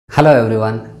Hello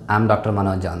everyone, I am Dr.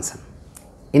 Manoj Johnson.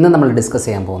 ഇന്ന് നമ്മൾ discuss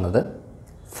ചെയ്യാൻ പോകുന്നത്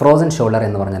ഫ്രോസൺ ഷോൾഡർ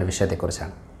എന്ന് പറഞ്ഞൊരു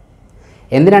വിഷയത്തെക്കുറിച്ചാണ്.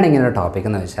 എന്തിനാണ് ഇങ്ങനെ ഒരു ടോപ്പിക്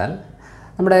എന്ന് വെച്ചാൽ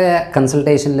നമ്മുടെ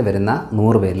കൺസൾട്ടേഷനിൽ വരുന്ന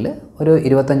 100 പേരിൽ ഒരു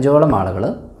 25ഓളം ആളുകൾ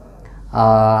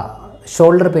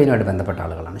ഷോൾഡർ പെയിനുമായിട്ട് ബന്ധപ്പെട്ട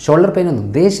ആളുകളാണ്. ഷോൾഡർ പെയിൻ എന്ന്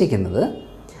ഉദ്ദേശിക്കുന്നത്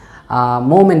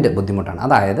മൂവ്മെൻറ്റ് ബുദ്ധിമുട്ടാണ്.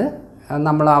 അതായത്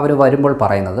അവർ വരുമ്പോൾ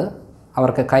പറയുന്നത്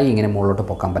അവർക്ക് കൈ ഇങ്ങനെ മുകളിലോട്ട്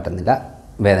പൊക്കാൻ പറ്റുന്നില്ല,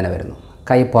 വേദന വരുന്നു.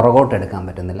 കൈ പുറകോട്ട് എടുക്കാൻ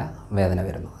പറ്റുന്നില്ല, വേദന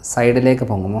വരുന്നു. സൈഡിലേക്ക്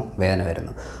പൊങ്ങുമ്പോൾ വേദന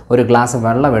വരുന്നു. ഒരു ഗ്ലാസ്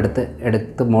വെള്ളം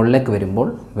എടുത്ത് മുകളിലേക്ക് വരുമ്പോൾ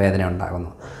വേദന ഉണ്ടാകുന്നു.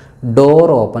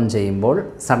 ഡോർ ഓപ്പൺ ചെയ്യുമ്പോൾ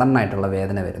സഡന്നായിട്ടുള്ള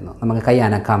വേദന വരുന്നു. നമുക്ക് കൈ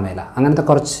അനക്കാൻ മേല. അങ്ങനത്തെ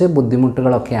കുറച്ച്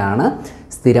ബുദ്ധിമുട്ടുകളൊക്കെയാണ്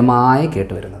സ്ഥിരമായി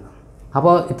കേട്ടുവരുന്നത്.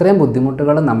 അപ്പോൾ ഇത്രയും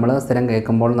ബുദ്ധിമുട്ടുകൾ നമ്മൾ സ്ഥിരം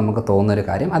കേൾക്കുമ്പോൾ നമുക്ക് തോന്നുന്നൊരു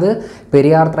കാര്യം, അത്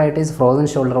പെരിയാർത്രൈറ്റിസ് ഫ്രോസൺ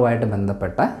ഷോൾഡറുമായിട്ട്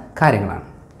ബന്ധപ്പെട്ട കാര്യങ്ങളാണ്.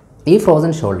 ഈ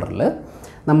ഫ്രോസൺ ഷോൾഡറിൽ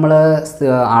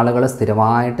ആളുകൾ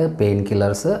സ്ഥിരമായിട്ട് പെയിൻ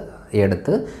കില്ലേഴ്സ്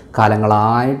എടുത്ത്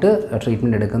കാലങ്ങളായിട്ട്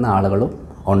ട്രീറ്റ്മെൻറ്റ് എടുക്കുന്ന ആളുകളും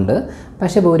ഉണ്ട്.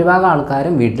 പക്ഷേ ഭൂരിഭാഗം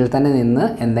ആൾക്കാരും വീട്ടിൽ തന്നെ നിന്ന്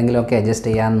എന്തെങ്കിലുമൊക്കെ അഡ്ജസ്റ്റ്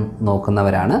ചെയ്യാൻ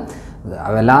നോക്കുന്നവരാണ്.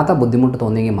 വല്ലാത്ത ബുദ്ധിമുട്ട്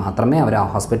തോന്നിയെങ്കിൽ മാത്രമേ അവർ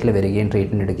ഹോസ്പിറ്റലിൽ വരികയും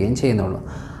ട്രീറ്റ്മെൻറ്റ് എടുക്കുകയും ചെയ്യുന്നുള്ളൂ.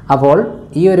 അപ്പോൾ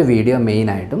ഈ ഒരു വീഡിയോ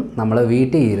മെയിനായിട്ടും നമ്മൾ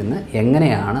വീട്ടിൽ ഇരുന്ന്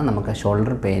എങ്ങനെയാണ് നമുക്ക്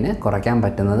ഷോൾഡർ പെയിന് കുറയ്ക്കാൻ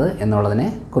പറ്റുന്നത് എന്നുള്ളതിനെ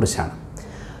കുറിച്ചാണ്.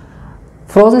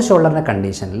 ഫ്രോസൺ ഷോൾഡറിൻ്റെ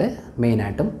കണ്ടീഷനിൽ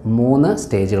മെയിനായിട്ടും 3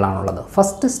 സ്റ്റേജുകളാണുള്ളത്.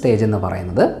 ഫസ്റ്റ് സ്റ്റേജ് എന്ന്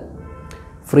പറയുന്നത്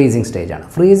ഫ്രീസിങ് സ്റ്റേജാണ്.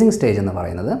 ഫ്രീസിങ് സ്റ്റേജ് എന്ന്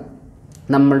പറയുന്നത്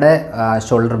നമ്മുടെ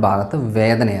ഷോൾഡർ ഭാഗത്ത്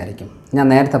വേദനയായിരിക്കും. ഞാൻ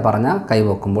നേരത്തെ പറഞ്ഞ കൈ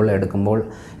വെക്കുമ്പോൾ എടുക്കുമ്പോൾ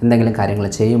എന്തെങ്കിലും കാര്യങ്ങൾ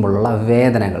ചെയ്യുമ്പോഴുള്ള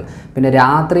വേദനകൾ, പിന്നെ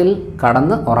രാത്രിയിൽ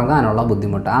കടന്ന് ഉറങ്ങാനുള്ള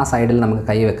ബുദ്ധിമുട്ട്, ആ സൈഡിൽ നമുക്ക്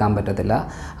കൈ വെക്കാൻ പറ്റത്തില്ല,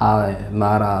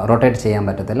 റൊട്ടേറ്റ് ചെയ്യാൻ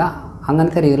പറ്റത്തില്ല,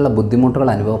 അങ്ങനത്തെ രീതിയിലുള്ള ബുദ്ധിമുട്ടുകൾ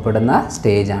അനുഭവപ്പെടുന്ന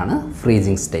സ്റ്റേജാണ്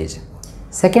ഫ്രീസിങ് സ്റ്റേജ്.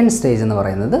 സെക്കൻഡ് സ്റ്റേജ് എന്ന്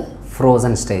പറയുന്നത്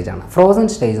ഫ്രോസൺ സ്റ്റേജാണ്. ഫ്രോസൺ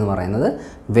സ്റ്റേജ് എന്ന് പറയുന്നത്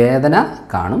വേദന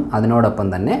കാണും, അതിനോടൊപ്പം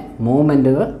തന്നെ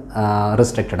മൂവ്മെൻറ്റുകൾ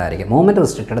റിസ്ട്രിക്റ്റഡ് ആയിരിക്കും. മൂവ്മെൻറ്റ്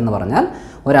റിസ്ട്രിക്റ്റഡ് എന്ന് പറഞ്ഞാൽ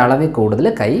ഒരളവിൽ കൂടുതൽ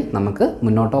കൈ നമുക്ക്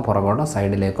മുന്നോട്ടോ പുറകോട്ടോ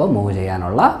സൈഡിലേക്കോ മൂവ്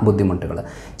ചെയ്യാനുള്ള ബുദ്ധിമുട്ടുകൾ.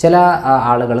 ചില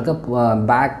ആളുകൾക്ക്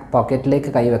ബാക്ക്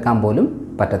പോക്കറ്റിലേക്ക് കൈ വെക്കാൻ പോലും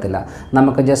പറ്റത്തില്ല.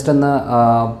 നമുക്ക് ജസ്റ്റ് ഒന്ന്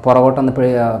പുറകോട്ടൊന്ന്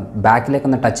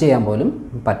ബാക്കിലേക്കൊന്ന് ടച്ച് ചെയ്യാൻ പോലും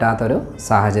പറ്റാത്തൊരു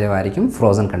സാഹചര്യമായിരിക്കും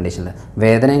ഫ്രോസൺ കണ്ടീഷനിൽ.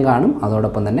 വേദനയും കാണും,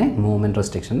 അതോടൊപ്പം തന്നെ മൂവ്മെൻറ്റ്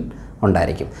റെസ്ട്രിക്ഷൻ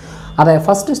ഉണ്ടായിരിക്കും. അതായത്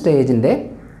ഫസ്റ്റ് സ്റ്റേജിൻ്റെ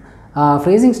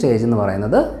ഫ്രീസിങ് സ്റ്റേജ് എന്ന്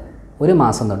പറയുന്നത് 1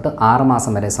 മാസം തൊട്ട് 6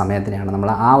 മാസം വരെ സമയത്തിനാണ് നമ്മൾ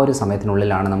ആ ഒരു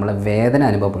സമയത്തിനുള്ളിലാണ് നമ്മൾ വേദന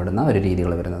അനുഭവപ്പെടുന്ന ഒരു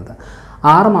രീതികൾ വരുന്നത്.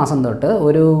 6 മാസം തൊട്ട്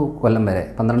 1 കൊല്ലം വരെ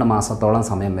 12 മാസത്തോളം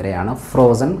സമയം വരെയാണ്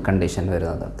ഫ്രോസൺ കണ്ടീഷൻ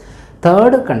വരുന്നത്.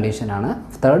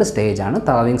 തേർഡ് സ്റ്റേജാണ്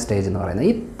തവിങ് സ്റ്റേജ് എന്ന് പറയുന്നത്.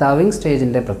 ഈ തവിങ്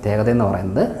സ്റ്റേജിൻ്റെ പ്രത്യേകത എന്ന്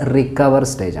പറയുന്നത് റിക്കവർ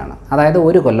സ്റ്റേജാണ്. അതായത്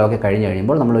 1 കൊല്ലമൊക്കെ കഴിഞ്ഞ്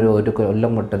കഴിയുമ്പോൾ നമ്മളൊരു 1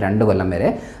 കൊല്ലം തൊട്ട് 2 കൊല്ലം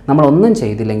വരെ നമ്മളൊന്നും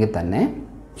ചെയ്തില്ലെങ്കിൽ തന്നെ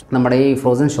നമ്മുടെ ഈ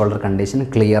ഫ്രോസൺ ഷോൾഡർ കണ്ടീഷൻ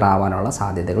ക്ലിയർ ആവാനുള്ള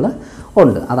സാധ്യതകൾ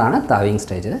ഉണ്ട്. അതാണ് തവിങ്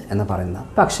സ്റ്റേജ് എന്ന് പറയുന്നത്.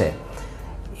 പക്ഷേ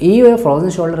ഈ ഒരു ഫ്രോസൺ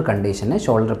ഷോൾഡർ കണ്ടീഷന്,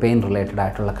 ഷോൾഡർ പെയിൻ റിലേറ്റഡ്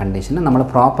ആയിട്ടുള്ള കണ്ടീഷന് നമ്മൾ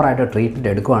പ്രോപ്പറായിട്ട്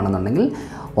ട്രീറ്റ്മെൻറ്റ് എടുക്കുകയാണെന്നുണ്ടെങ്കിൽ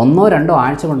 1-2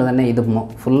 ആഴ്ച കൊണ്ട് തന്നെ ഇത്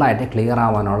ഫുള്ളായിട്ട് ക്ലിയർ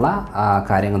ആവാനുള്ള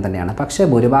കാര്യങ്ങൾ തന്നെയാണ്. പക്ഷേ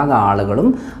ഭൂരിഭാഗം ആളുകളും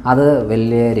അത്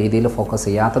വലിയ രീതിയിൽ ഫോക്കസ്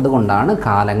ചെയ്യാത്തത് കൊണ്ടാണ്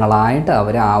കാലങ്ങളായിട്ട്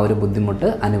അവർ ആ ഒരു ബുദ്ധിമുട്ട്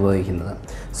അനുഭവിക്കുന്നത്.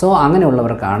 സോ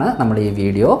അങ്ങനെയുള്ളവർക്കാണ് നമ്മൾ ഈ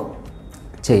വീഡിയോ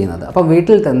ചെയ്യുന്നത്. അപ്പോൾ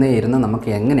വീട്ടിൽ തന്നെ ഇരുന്ന് നമുക്ക്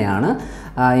എങ്ങനെയാണ്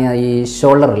ഈ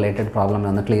ഷോൾഡർ റിലേറ്റഡ് പ്രോബ്ലം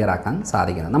ഒന്ന് ക്ലിയർ ആക്കാൻ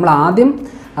സാധിക്കുന്നത്. നമ്മൾ ആദ്യം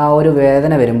ഒരു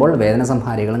വേദന വരുമ്പോൾ വേദന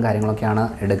സംഹാരികളും കാര്യങ്ങളൊക്കെയാണ്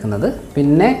എടുക്കുന്നത്.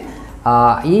 പിന്നെ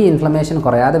ഈ ഇൻഫ്ലമേഷൻ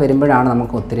കുറയാതെ വരുമ്പോഴാണ്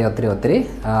നമുക്ക് ഒത്തിരി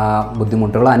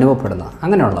ബുദ്ധിമുട്ടുകൾ അനുഭവപ്പെടുന്നത്.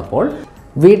 അങ്ങനെയുള്ളപ്പോൾ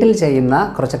വീട്ടിൽ ചെയ്യുന്ന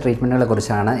കുറച്ച് ട്രീറ്റ്മെൻറ്റുകളെ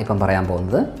കുറിച്ചാണ് ഇപ്പം പറയാൻ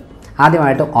പോകുന്നത്.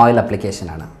 ആദ്യമായിട്ട് ഓയിൽ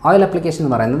അപ്ലിക്കേഷനാണ്. ഓയിൽ അപ്ലിക്കേഷൻ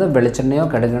എന്ന് പറയുന്നത് വെളിച്ചെണ്ണയോ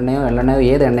കടുകെണ്ണയോ എള്ളെണ്ണയോ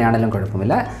ഏത് എണ്ണയാണെങ്കിലും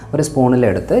കുഴപ്പമില്ല, ഒരു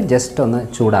സ്പൂണിലെടുത്ത് ജസ്റ്റ് ഒന്ന്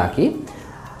ചൂടാക്കി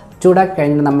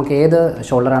കഴിഞ്ഞിട്ട് നമുക്ക് ഏത്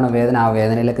ഷോൾഡറാണ് വേദന, ആ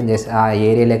വേദനയിലേക്ക് ആ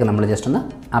ഏരിയയിലേക്ക് നമ്മൾ ജസ്റ്റ് ഒന്ന്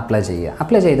അപ്ലൈ ചെയ്യുക.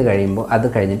 അപ്ലൈ ചെയ്ത് കഴിയുമ്പോൾ അത്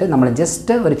കഴിഞ്ഞിട്ട് നമ്മൾ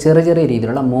ജസ്റ്റ് ഒരു ചെറിയ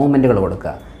രീതിയിലുള്ള മൂവ്മെൻറ്റുകൾ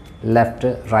കൊടുക്കുക. ലെഫ്റ്റ്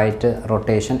റൈറ്റ്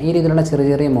റൊട്ടേഷൻ, ഈ രീതിയിലുള്ള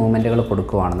ചെറിയ മൂവ്മെൻറ്റുകൾ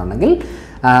കൊടുക്കുകയാണെന്നുണ്ടെങ്കിൽ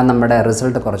നമ്മുടെ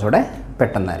റിസൾട്ട് കുറച്ചുകൂടെ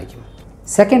പെട്ടെന്നായിരിക്കും.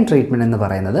 സെക്കൻഡ് ട്രീറ്റ്മെൻറ്റ് എന്ന്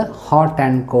പറയുന്നത് ഹോട്ട്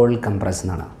ആൻഡ് കോൾഡ് കംപ്രസ്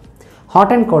എന്നാണ്.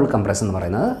 ഹോട്ട് ആൻഡ് കോൾഡ് കംപ്രസ് എന്ന്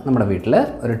പറയുന്നത് നമ്മുടെ വീട്ടിൽ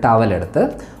ഒരു ടവലെടുത്ത്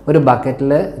ഒരു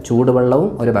ബക്കറ്റിൽ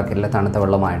ചൂടുവെള്ളവും ഒരു ബക്കറ്റിൽ തണുത്ത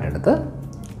വെള്ളവുമായിട്ടെടുത്ത്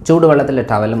ചൂടുവെള്ളത്തിൽ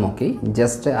ടവൽ മുക്കി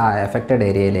ജസ്റ്റ് ആ എഫക്റ്റഡ്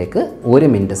ഏരിയയിലേക്ക് 1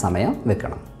 മിനിറ്റ് സമയം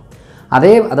വെക്കണം. അത്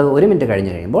 1 മിനിറ്റ്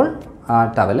കഴിഞ്ഞ് കഴിയുമ്പോൾ ആ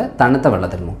ടവൽ തണുത്ത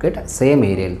വെള്ളത്തിൽ മുക്കിയിട്ട് സെയിം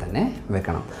ഏരിയയിൽ തന്നെ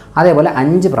വെക്കണം. അതേപോലെ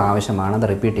 5 പ്രാവശ്യമാണ് അത്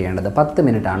റിപ്പീറ്റ് ചെയ്യേണ്ടത്. 10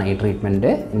 മിനിറ്റാണ് ഈ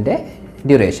ട്രീറ്റ്മെൻറ്റിൻ്റെ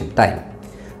ഡ്യൂറേഷൻ ടൈം.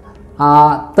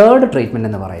 തേർഡ്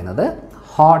ട്രീറ്റ്മെൻറ്റ് എന്ന് പറയുന്നത്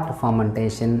hot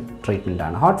fermentation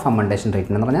ട്രീറ്റ്മെൻറ്റാണ്. Hot fermentation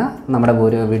treatment എന്ന് പറഞ്ഞാൽ നമ്മുടെ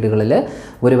വീടുകളിൽ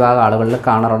ഭൂരിഭാഗം ആളുകളിൽ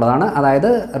കാണാറുള്ളതാണ്. അതായത്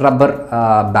റബ്ബർ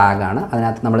ബാഗാണ്,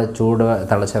 അതിനകത്ത് നമ്മൾ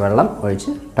തിളച്ച വെള്ളം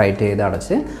ഒഴിച്ച് ടൈറ്റ് ചെയ്ത്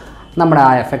അടച്ച് നമ്മുടെ ആ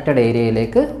എഫക്റ്റഡ്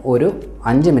ഏരിയയിലേക്ക് ഒരു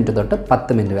 5 മിനിറ്റ് തൊട്ട്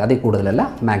 10 മിനിറ്റ്, അതിൽ കൂടുതലല്ല,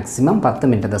 മാക്സിമം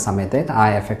 10 മിനിറ്റത്തെ സമയത്തേക്ക് ആ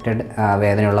എഫക്റ്റഡ്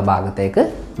വേദനയുള്ള ഭാഗത്തേക്ക്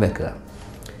വെക്കുക.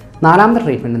 4ാമത്തെ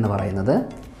ട്രീറ്റ്മെൻറ്റ് എന്ന് പറയുന്നത്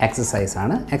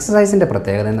എക്സസൈസാണ്. എക്സസൈസിൻ്റെ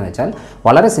പ്രത്യേകത എന്ന് വെച്ചാൽ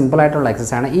വളരെ സിമ്പിളായിട്ടുള്ള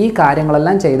എക്സസൈസാണ്. ഈ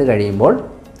കാര്യങ്ങളെല്ലാം ചെയ്ത് കഴിയുമ്പോൾ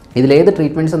ഇതിലേത്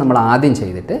ട്രീറ്റ്മെൻറ്റ്സ് നമ്മൾ ആദ്യം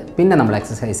ചെയ്തിട്ട് പിന്നെ നമ്മൾ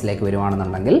എക്സസൈസിലേക്ക്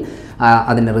വരുവാണെന്നുണ്ടെങ്കിൽ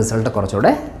അതിൻ്റെ റിസൾട്ട്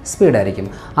കുറച്ചുകൂടെ സ്പീഡായിരിക്കും.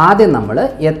 ആദ്യം നമ്മൾ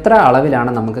എത്ര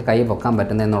അളവിലാണ് നമുക്ക് കൈ പൊക്കാൻ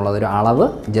പറ്റുന്നത് എന്നുള്ളതൊരു അളവ്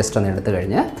ജസ്റ്റ് ഒന്ന് എടുത്തു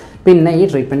കഴിഞ്ഞ് പിന്നെ ഈ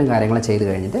ട്രീറ്റ്മെൻറ്റും കാര്യങ്ങളും ചെയ്ത്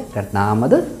കഴിഞ്ഞിട്ട്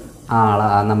രണ്ടാമത്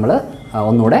നമ്മൾ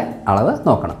ഒന്നുകൂടെ അളവ്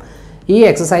നോക്കണം. ഈ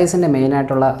എക്സസൈസിൻ്റെ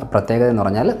മെയിനായിട്ടുള്ള പ്രത്യേകത എന്ന്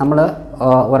പറഞ്ഞാൽ നമ്മൾ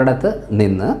ഒരിടത്ത്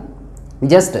നിന്ന്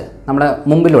ജസ്റ്റ് നമ്മുടെ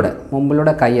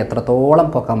മുമ്പിലൂടെ കൈ എത്രത്തോളം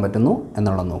പൊക്കാൻ പറ്റുന്നു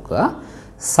എന്നുള്ളത് നോക്കുക.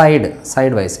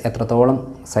 സൈഡ് വൈസ് എത്രത്തോളം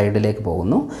സൈഡിലേക്ക്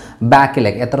പോകുന്നു,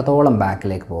 ബാക്കിലേക്ക് എത്രത്തോളം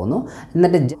ബാക്കിലേക്ക് പോകുന്നു.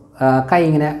 എന്നിട്ട് കൈ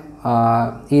ഇങ്ങനെ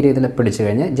ഈ രീതിയിൽ പിടിച്ചു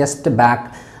കഴിഞ്ഞ് ജസ്റ്റ് ബാക്ക്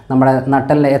നമ്മുടെ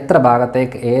നട്ടലിൻ്റെ എത്ര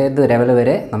ഭാഗത്തേക്ക് ഏത് ലെവൽ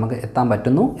വരെ നമുക്ക് എത്താൻ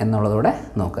പറ്റുന്നു എന്നുള്ളതൂടെ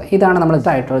നോക്കുക. ഇതാണ് നമ്മൾ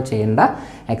ഇതായിട്ട് ചെയ്യേണ്ട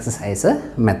എക്സസൈസ്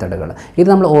മെത്തഡുകൾ. ഇത്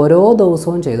നമ്മൾ ഓരോ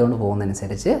ദിവസവും ചെയ്തുകൊണ്ട്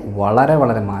പോകുന്നതനുസരിച്ച് വളരെ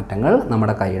വളരെ മാറ്റങ്ങൾ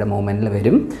നമ്മുടെ കൈയുടെ മൂവ്മെൻറ്റിൽ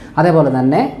വരും. അതേപോലെ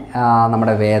തന്നെ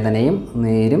നമ്മുടെ വേദനയും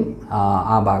നീരും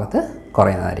ആ ഭാഗത്ത്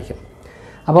കുറയുന്നതായിരിക്കും.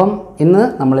 അപ്പം ഇന്ന്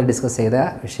നമ്മൾ ഡിസ്കസ് ചെയ്ത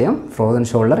വിഷയം ഫ്രോസൺ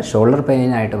ഷോൾഡർ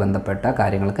പെയിനായിട്ട് ബന്ധപ്പെട്ട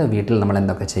കാര്യങ്ങൾക്ക് വീട്ടിൽ നമ്മൾ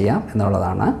എന്തൊക്കെ ചെയ്യാം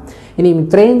എന്നുള്ളതാണ്. ഇനി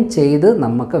ഇത്രയും ചെയ്ത്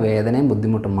നമുക്ക് വേദനയും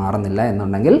ബുദ്ധിമുട്ടും മാറുന്നില്ല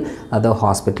എന്നുണ്ടെങ്കിൽ അത്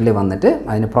ഹോസ്പിറ്റലിൽ വന്നിട്ട്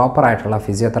അതിന് പ്രോപ്പറായിട്ടുള്ള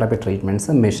ഫിസിയോതെറാപ്പി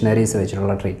ട്രീറ്റ്മെൻറ്റ്സ്, മെഷീനറീസ്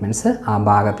വെച്ചിട്ടുള്ള ട്രീറ്റ്മെൻറ്റ്സ്, ആ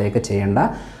ഭാഗത്തേക്ക് ചെയ്യേണ്ട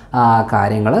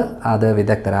കാര്യങ്ങൾ അത്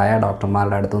വിദഗ്ധരായ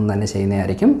ഡോക്ടർമാരുടെ അടുത്തുനിന്ന് തന്നെ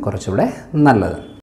ചെയ്യുന്നതായിരിക്കും കുറച്ചുകൂടെ നല്ലത്.